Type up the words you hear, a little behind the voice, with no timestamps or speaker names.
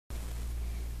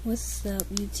What's up,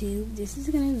 YouTube? This is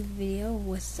gonna be a video of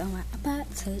what's on my iPod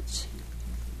Touch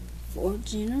 4th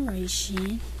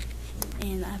generation,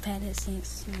 and I've had it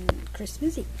since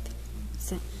Christmas Eve.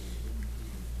 So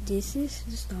this is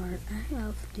the start. I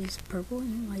have this purple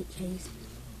and white case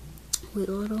with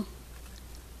little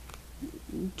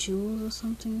jewels or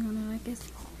something on it, I guess,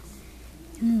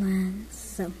 and lines.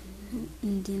 So,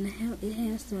 and then it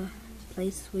has the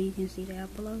place where you can see the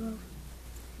Apple logo.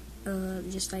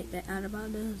 Just like that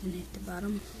iPod does, and at the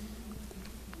bottom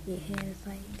it has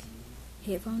like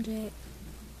headphone jack,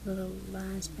 little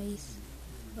line space,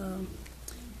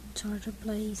 charger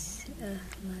place,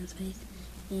 line space,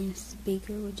 and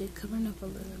speaker, which is covering up a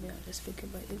little bit of the speaker,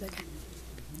 but it's okay.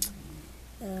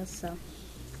 So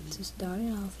to start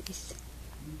it off, it's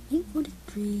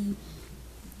 8:43,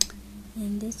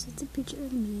 and this is a picture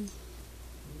of me,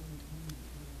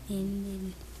 and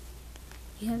then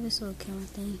you have this little camera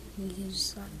thing. You can just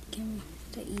slide the camera,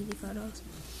 take easy photos.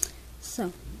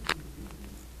 So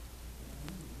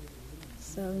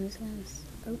I'm just gonna,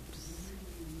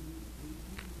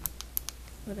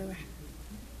 whatever.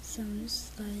 So I'm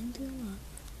just sliding to the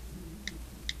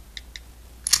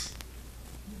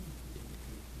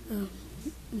lock.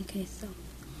 Okay, so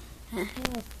I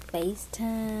have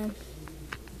FaceTime,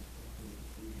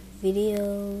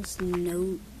 videos,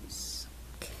 notes,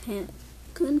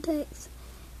 contacts,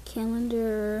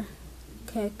 calendar,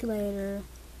 calculator,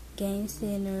 game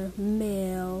center,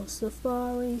 mail,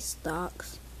 Safari,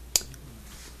 stocks,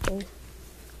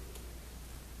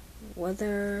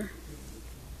 weather,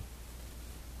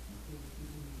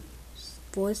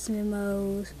 voice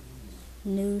memos,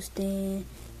 newsstand,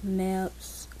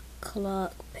 maps,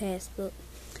 clock, passbook.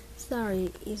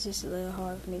 Sorry, it's just a little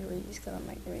hard for me to read this because I'm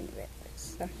like reading it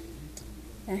backwards. So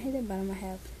down here at the bottom I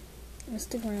have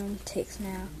Instagram, text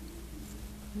now,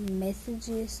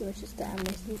 messages, which is the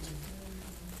iMessage,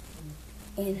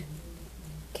 and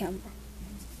camera.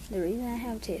 The reason I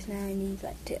have text now and these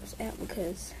like text app,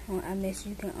 because on iMessage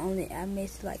you can only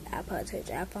iMessage like iPod Touch,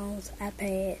 iPhones,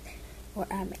 iPad, or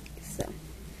iMac. So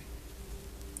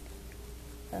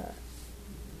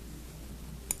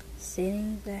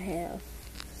settings, I have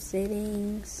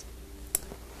settings,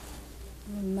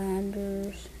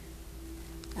 reminders,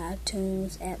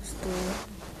 iTunes, App Store,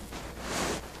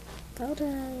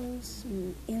 photos,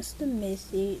 instant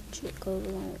message, it goes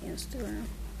along with Instagram.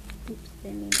 Oops,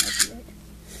 that means I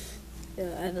do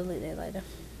that. I delete that later.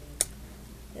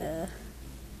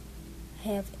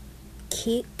 Have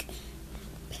Kick,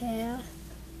 Path,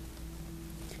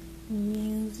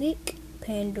 Music,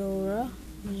 Pandora,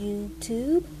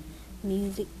 YouTube,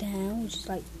 Music Down, which is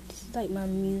like, this is like my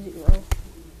music roll.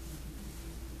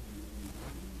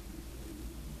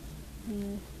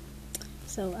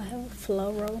 So I have a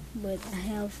flow roll, but I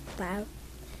have 5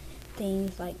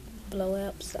 things like blow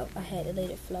up, so I had to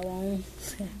let it flow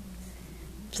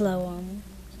on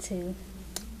to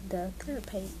the third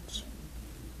page.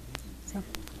 So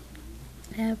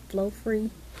I have flow free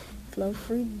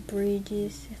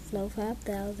bridges, flow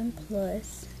 5000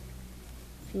 plus,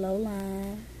 flow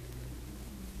line,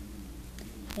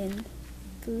 and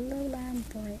flow line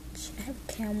branch. I have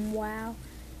CamWow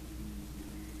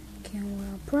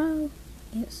Pro,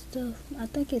 I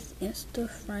think it's Insta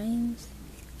Frames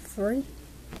free.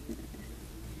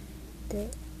 The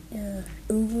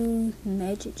Uvu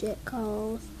Magic Jet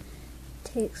calls,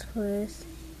 Text Plus,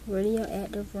 Radio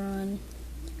Active Run,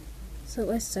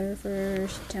 Subway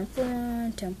Surfers, Temple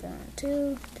Run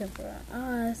 2, Temple Run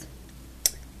Oz,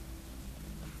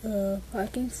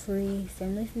 Parking Free,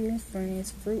 Family Feud and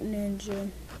Friends, Fruit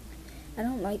Ninja. I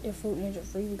don't like the Fruit Ninja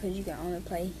free because you can only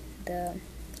play the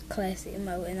classic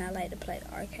mode, and I like to play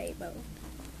the arcade mode.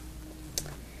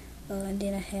 And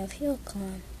then I have Hill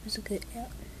Climb. It's a good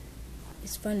app.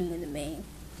 It's funny when the man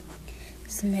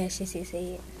smashes his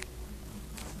head.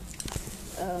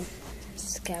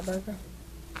 Skyburger,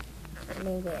 a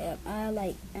little good app. I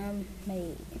made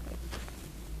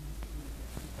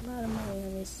a lot of money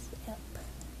on this app.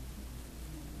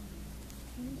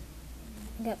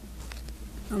 I got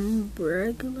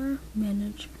regular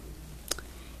manager,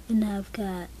 and I've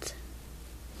got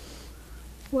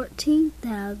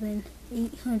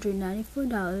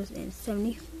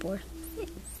 $14,894.74.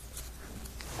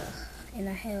 And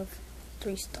I have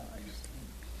 3 stars.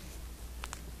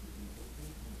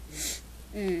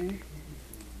 And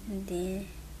then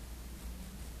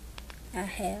I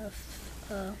have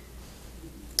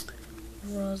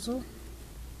Ruzzle.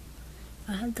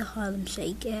 I have the Harlem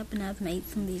Shake app, and I've made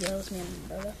some videos. Me and my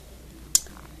brother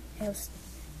have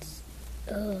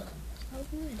I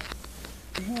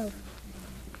have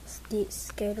Stick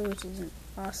Skater, which is an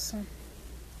awesome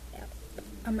app.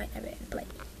 I might have it in play.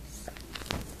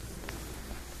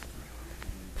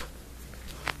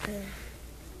 Let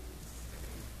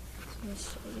me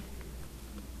show you.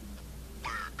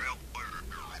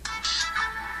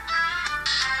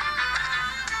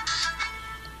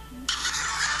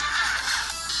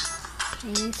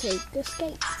 And you take the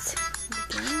skates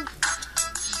again.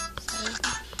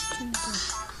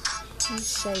 Let me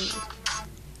show you.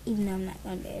 Even though I'm not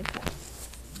gonna be able to.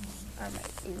 I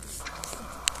might do.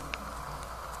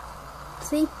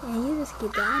 See? And you just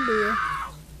get the idea.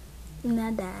 And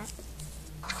I died.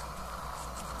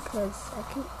 Because I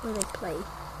can't really play.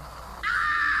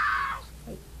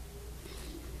 Like,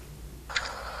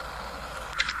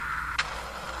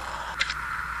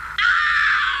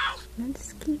 I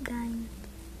just keep dying.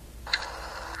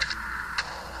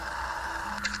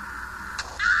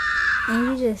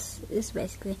 And you just, it's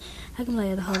basically, I can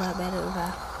play it a whole lot better if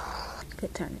I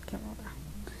could turn the camera around.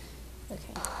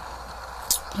 Okay.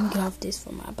 Let me get off this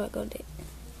for my iPod go dead.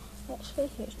 Actually,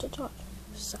 here's the charger.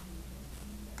 So,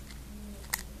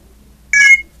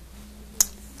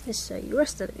 let's show you the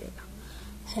rest of the video.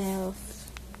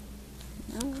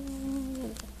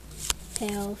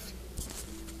 Health,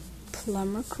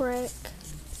 plumber crack,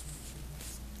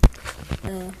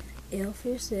 elf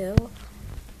yourself,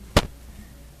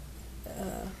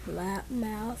 loud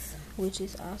mouth, which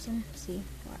is awesome. See,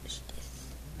 watch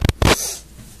this.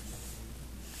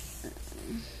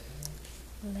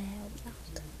 Loud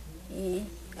mouth. And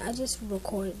I just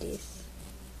recorded this.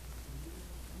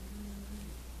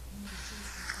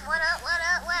 What up, what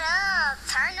up, what up?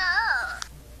 Turn up.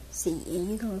 See, and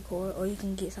you can record or you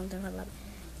can get something from like,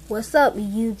 what's up,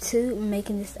 YouTube? I'm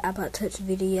making this iPod Touch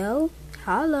video.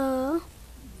 Holla.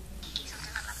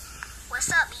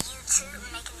 What's up, YouTube?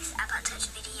 I'm making this iPod Touch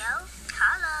video.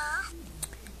 Holla.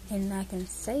 And I can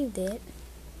save that.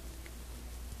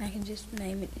 I can just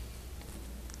name it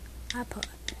iPod.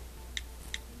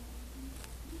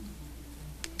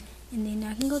 And then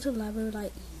I can go to the library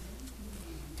like,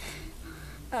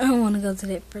 I don't want to go to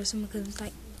that person because it's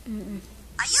like,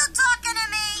 Are you talking to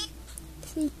me?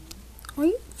 See, are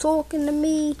you talking to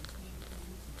me?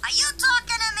 Are you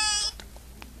talking to me?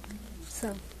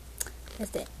 So,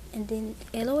 that's that. And then,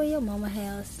 LOL your mama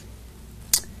has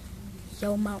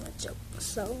your mama joke.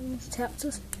 So, let's tap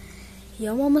to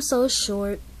your mama so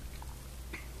short.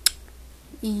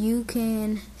 You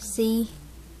can see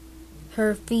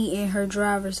her feet in her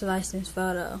driver's license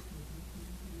photo.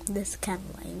 This kind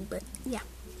of lame, but yeah.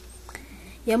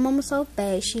 Your mama so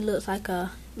fat she looks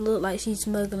like she's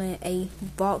smuggling a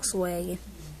Volkswagen.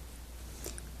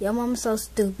 Your mama so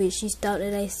stupid she stopped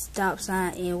at a stop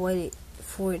sign and waited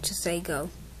for it to say go.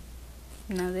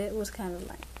 Now that was kind of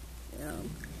like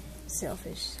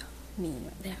selfish meme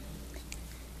right there.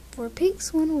 For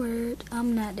pics, one word.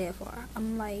 I'm not that far.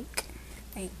 I'm like,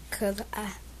 cause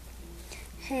I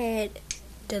had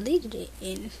deleted it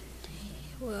and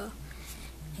well,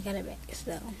 I got it back.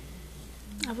 So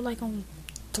I was like on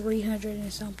 300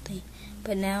 and something,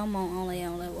 but now I'm only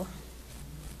on level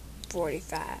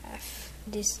 45.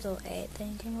 This little ad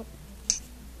thing came up.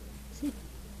 See,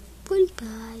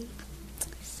 45.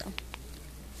 So,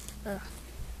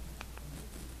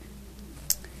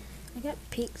 I got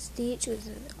Pick Stitch, which is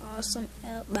an awesome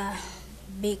app by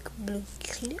Big Blue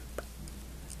Clip.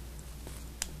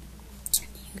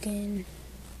 You can,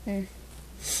 no,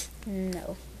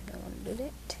 don't want to do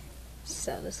that.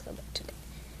 So let's go back to that.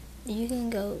 You can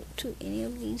go to any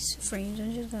of these frames.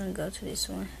 I'm just gonna go to this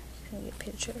one. Get a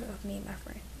picture of me and my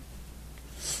friend,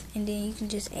 and then you can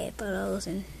just add photos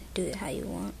and do it how you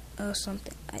want or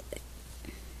something like that.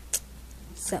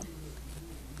 So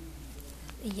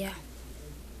yeah,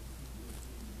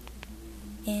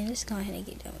 and let's go ahead and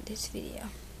get done with this video.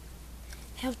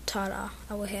 Have Tadaa.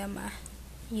 I will have my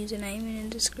username in the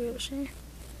description.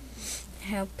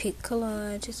 Have Pick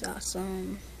Collage. It's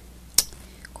awesome.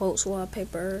 Quotes,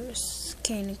 wallpapers,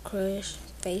 Candy Crush,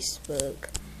 Facebook,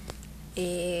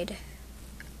 and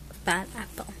Find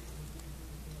iPhone.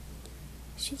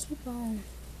 She keep on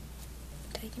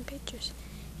taking pictures.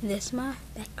 And that's my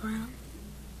background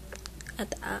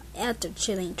after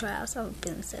chilling trials. I'm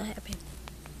feeling so happy.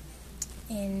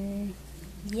 And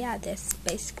yeah, that's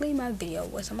basically my video.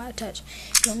 What's on my touch?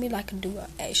 You want me like to do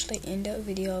actually in-depth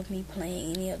video of me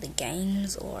playing any of the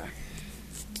games or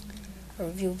a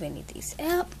review of any of these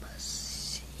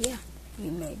apps? Yeah,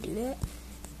 you may do that.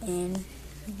 And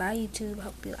bye YouTube.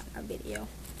 Hope you like my video.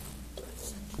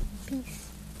 Peace.